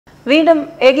വീണ്ടും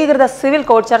ഏകീകൃത civil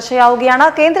code ചർച്ചയാവുകയാണ്.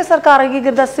 കേന്ദ്ര സർക്കാർ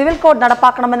ഏകീകൃത സിവിൽ കോഡ്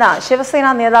നടപ്പാക്കണമെന്ന് ശിവസേന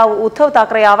നേതാവ് ഉദ്ധവ്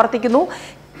താക്കറെ ആവർത്തിക്കുന്നു.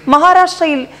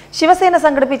 മഹാരാഷ്ട്രയിൽ ശിവസേന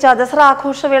സംഘടിപ്പിച്ച ദസറ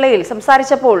ആഘോഷവേളയിൽ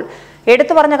സംസാരിച്ചപ്പോൾ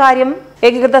എടുത്തു പറഞ്ഞ കാര്യം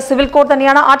ഏകീകൃത സിവിൽ കോഡ്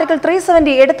തന്നെയാണ്. ആർട്ടിക്കിൾ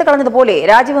 370 എടുത്തു കളഞ്ഞതുപോലെ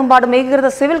രാജ്യമെമ്പാടും ഏകീകൃത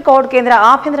സിവിൽ കോഡ് കേന്ദ്ര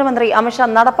ആഭ്യന്തരമന്ത്രി അമിത്ഷാ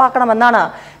നടപ്പാക്കണമെന്നാണ്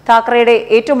താക്കറെയുടെ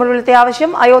ഏറ്റവും ഒടുവിലത്തെ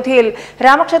ആവശ്യം. അയോധ്യയിൽ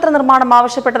രാമക്ഷേത്ര നിർമ്മാണം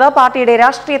ആവശ്യപ്പെട്ടത് പാർട്ടിയുടെ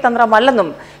രാഷ്ട്രീയ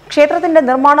തന്ത്രമല്ലെന്നും ക്ഷേത്രത്തിന്റെ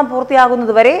നിർമ്മാണം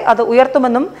പൂർത്തിയാകുന്നതുവരെ അത്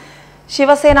ഉയർത്തുമെന്നും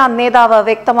ശിവസേന നേതാവ്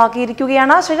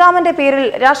വ്യക്തമാക്കിയിരിക്കുകയാണ്. ശ്രീരാമന്റെ പേരിൽ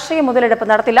രാഷ്ട്രീയ മുതലെടുപ്പ്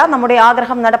നടത്തില്ല, നമ്മുടെ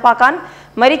ആഗ്രഹം നടപ്പാക്കാൻ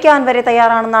മരിക്കാൻ വരെ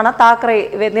തയ്യാറാണെന്നാണ് താക്കറെ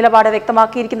നിലപാട്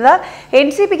വ്യക്തമാക്കിയിരിക്കുന്നത്.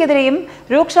 NCPക്കെതിരെയും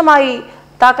രൂക്ഷമായി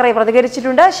താക്കറെ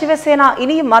പ്രതികരിച്ചിട്ടുണ്ട്. ശിവസേന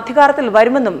ഇനിയും അധികാരത്തിൽ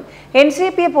വരുമെന്നും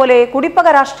NCPയെ പോലെ കുടിപ്പക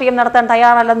രാഷ്ട്രീയം നടത്താൻ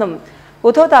തയ്യാറല്ലെന്നും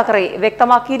ഉദ്ധവ് താക്കറെ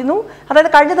വ്യക്തമാക്കിയിരുന്നു. അതായത്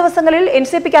കഴിഞ്ഞ ദിവസങ്ങളിൽ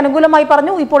NCPക്ക് അനുകൂലമായി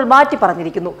പറഞ്ഞു, ഇപ്പോൾ മാറ്റി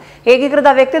പറഞ്ഞിരിക്കുന്നു. ഏകീകൃത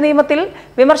വ്യക്തി നിയമത്തിൽ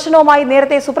വിമർശനവുമായി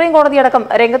നേരത്തെ സുപ്രീം കോടതി അടക്കം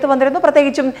രംഗത്ത് വന്നിരുന്നു.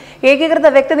 പ്രത്യേകിച്ചും ഏകീകൃത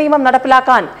വ്യക്തി നിയമം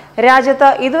നടപ്പിലാക്കാൻ രാജ്യത്ത്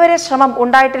ഇതുവരെ ശ്രമം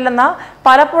ഉണ്ടായിട്ടില്ലെന്ന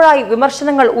പലപ്പോഴായി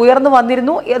വിമർശനങ്ങൾ ഉയർന്നു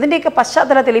വന്നിരുന്നു. ഇതിന്റെയൊക്കെ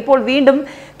പശ്ചാത്തലത്തിൽ ഇപ്പോൾ വീണ്ടും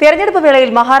തെരഞ്ഞെടുപ്പ് വേളയിൽ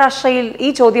മഹാരാഷ്ട്രയിൽ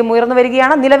ഈ ചോദ്യം ഉയർന്നു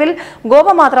വരികയാണ്. നിലവിൽ ഗോവ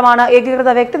മാത്രമാണ് ഏകീകൃത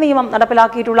വ്യക്തി നിയമം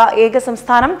നടപ്പിലാക്കിയിട്ടുള്ള ഏക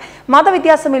സംസ്ഥാനം.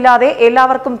 മതവ്യത്യാസമില്ലാതെ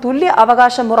എല്ലാവർക്കും തുല്യ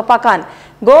അവകാശം ഉറപ്പാക്കാൻ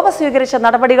ഗോവ സ്വീകരിച്ച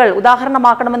നടപടികൾ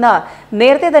ഉദാഹരണമാക്കണമെന്ന്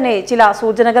നേരത്തെ തന്നെ ചില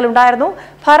സൂചനകൾ ഉണ്ടായിരുന്നു.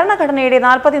 ഭരണഘടനയുടെ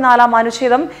 44-ാം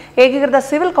അനുച്ഛേദം ഏകീകൃത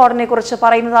സിവിൽ കോഡിനെ കുറിച്ച്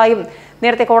പറയുന്നതായും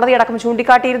നേരത്തെ കോടതിയടക്കം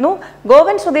ചൂണ്ടിക്കാട്ടിയിരുന്നു.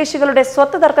 ഗോവൻ സ്വദേശികളുടെ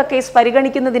സ്വത്ത് തർക്ക കേസ്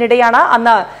പരിഗണിക്കുന്നതിനിടെയാണ്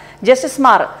അന്ന്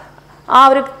ജസ്റ്റിസുമാർ ആ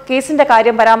ഒരു കേസിന്റെ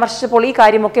കാര്യം പരാമർശിച്ചപ്പോൾ ഈ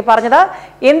കാര്യമൊക്കെ പറഞ്ഞത്.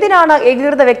 എന്തിനാണ്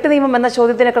ഏകീകൃത വ്യക്തി നിയമം എന്ന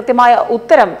ചോദ്യത്തിന് കൃത്യമായ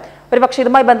ഉത്തരം ഒരുപക്ഷെ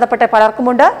ഇതുമായി ബന്ധപ്പെട്ട്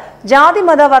പലർക്കുമുണ്ട്. ജാതി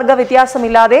മത വർഗ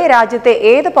വ്യത്യാസമില്ലാതെ രാജ്യത്തെ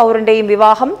ഏത് പൗരന്റെയും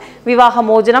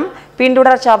വിവാഹമോചനം,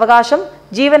 പിന്തുടർച്ച അവകാശം,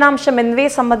 ജീവനാംശം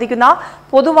എന്നിവയെ സംബന്ധിക്കുന്ന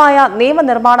പൊതുവായ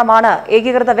നിയമനിർമ്മാണമാണ്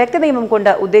ഏകീകൃത വ്യക്തി നിയമം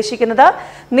കൊണ്ട് ഉദ്ദേശിക്കുന്നത്.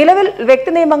 നിലവിൽ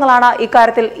വ്യക്തി നിയമങ്ങളാണ്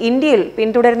ഇക്കാര്യത്തിൽ ഇന്ത്യയിൽ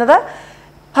പിന്തുടരുന്നത്.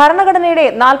 ഭരണഘടനയുടെ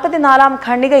 44-ാം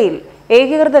ഖണ്ഡികയിൽ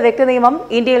ഏകീകൃത വ്യക്തി നിയമം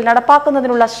ഇന്ത്യയിൽ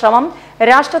നടപ്പാക്കുന്നതിനുള്ള ശ്രമം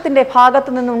രാഷ്ട്രത്തിന്റെ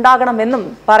ഭാഗത്തു നിന്നുണ്ടാകണമെന്നും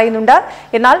പറയുന്നുണ്ട്.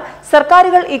 എന്നാൽ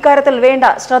സർക്കാരുകൾ ഇക്കാര്യത്തിൽ വേണ്ട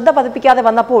ശ്രദ്ധ പതിപ്പിക്കാതെ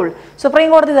വന്നപ്പോൾ സുപ്രീം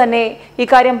കോടതി തന്നെ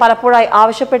ഇക്കാര്യം പലപ്പോഴായി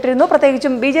ആവശ്യപ്പെട്ടിരുന്നു.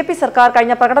 പ്രത്യേകിച്ചും BJP സർക്കാർ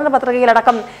കഴിഞ്ഞ പ്രകടന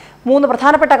പത്രികയിലടക്കം 3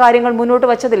 പ്രധാനപ്പെട്ട കാര്യങ്ങൾ മുന്നോട്ട്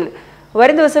വച്ചതിൽ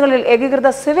വരും ദിവസങ്ങളിൽ ഏകീകൃത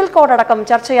സിവിൽ കോഡ് അടക്കം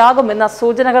ചർച്ചയാകുമെന്ന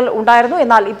സൂചനകൾ ഉണ്ടായിരുന്നു.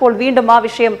 എന്നാൽ ഇപ്പോൾ വീണ്ടും ആ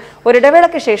വിഷയം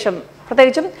ഒരിടവേളയ്ക്ക് ശേഷം,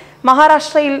 പ്രത്യേകിച്ചും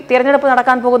മഹാരാഷ്ട്രയിൽ തിരഞ്ഞെടുപ്പ്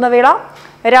നടക്കാൻ പോകുന്ന വേള,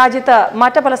 രാജ്യത്ത്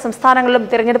മറ്റ് പല സംസ്ഥാനങ്ങളിലും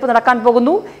തിരഞ്ഞെടുപ്പ് നടക്കാൻ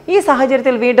പോകുന്നു. ഈ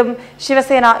സാഹചര്യത്തിൽ വീണ്ടും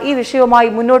ശിവസേന ഈ വിഷയവുമായി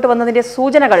മുന്നോട്ട് വന്നതിന്റെ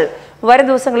സൂചനകൾ വരും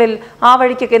ദിവസങ്ങളിൽ ആ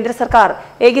വഴിക്ക് കേന്ദ്ര സർക്കാർ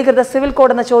ഏകീകൃത സിവിൽ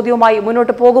കോഡ് എന്ന ചോദ്യവുമായി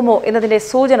മുന്നോട്ട് പോകുമോ എന്നതിന്റെ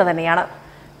സൂചന തന്നെയാണ്.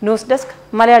 ന്യൂസ് ഡെസ്ക്,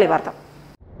 മലയാളി വാർത്ത.